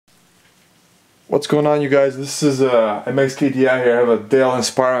What's going on, you guys? This is MXKDI here. I have a Dell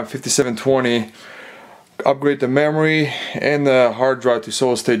Inspiron 5720. Upgrade the memory and the hard drive to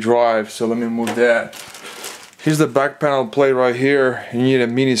solid state drive. So let me move that. Here's the back panel plate right here. You need a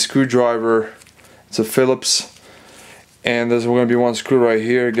mini screwdriver. It's a Phillips. And there's going to be one screw right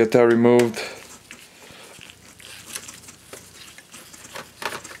here. Get that removed.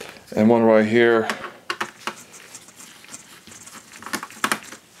 And one right here.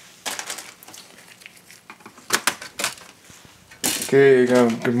 Okay, you're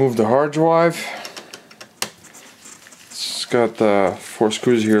going to remove the hard drive. It's got 4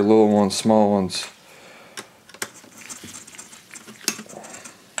 screws here, little ones, small ones.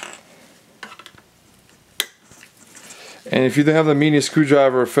 And if you don't have the mini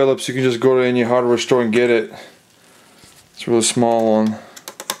screwdriver or Phillips, you can just go to any hardware store and get it. It's a really small one.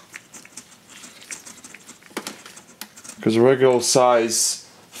 Because a regular size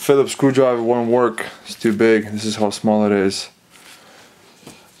Phillips screwdriver won't work. It's too big. This is how small it is.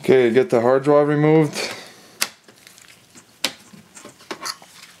 Okay, get the hard drive removed.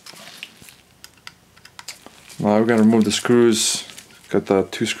 Now we're going to remove the screws. Got the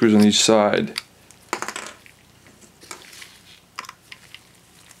 2 screws on each side.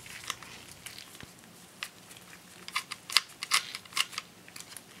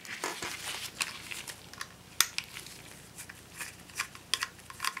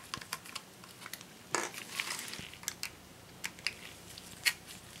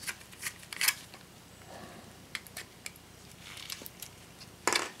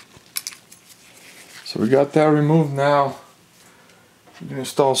 So we got that removed now. We're going to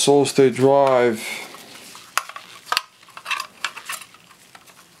install solid state drive.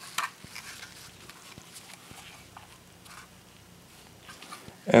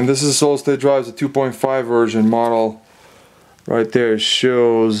 And this is solid state drive, it's a 2.5 version model. Right there it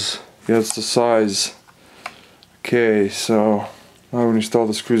shows, that's the size. Okay, so now we install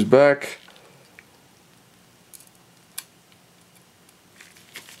the screws back.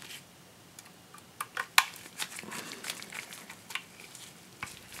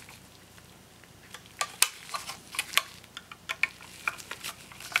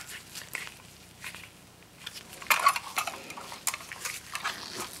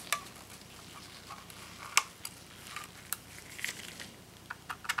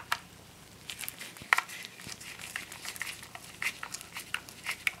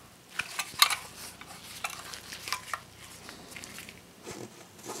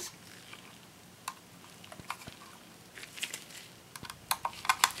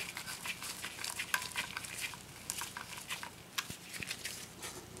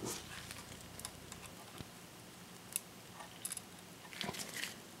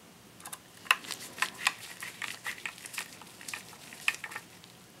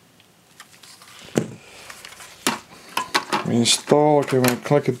 Install. Okay, we're going to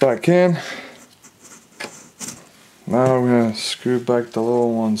click it back in. Now we're going to screw back the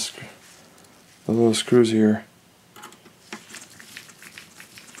little ones, the little screws here.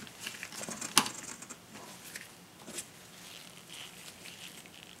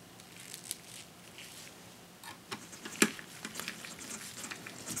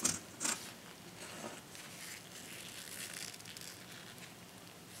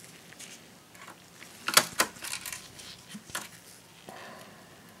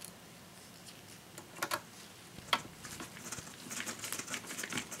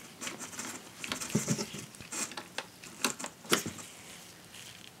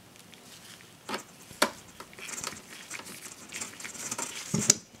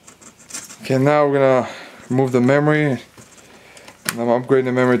 Okay, now we're gonna remove the memory, and I'm upgrading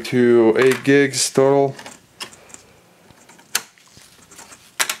the memory to 8 gigs total.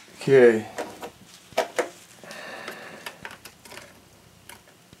 Okay.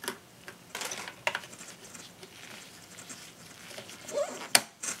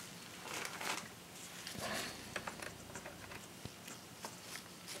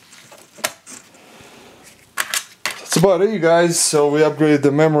 That's about it, you guys. So we upgraded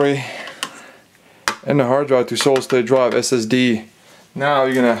the memory and the hard drive to solid state drive SSD. Now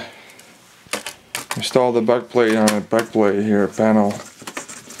you're gonna install the back plate on the back plate here, panel.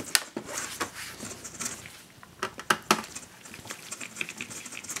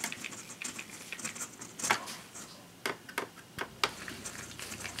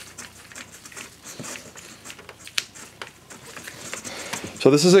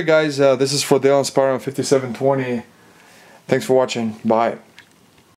 So this is it, guys. This is for Dell Inspiron 5720. Thanks for watching. Bye.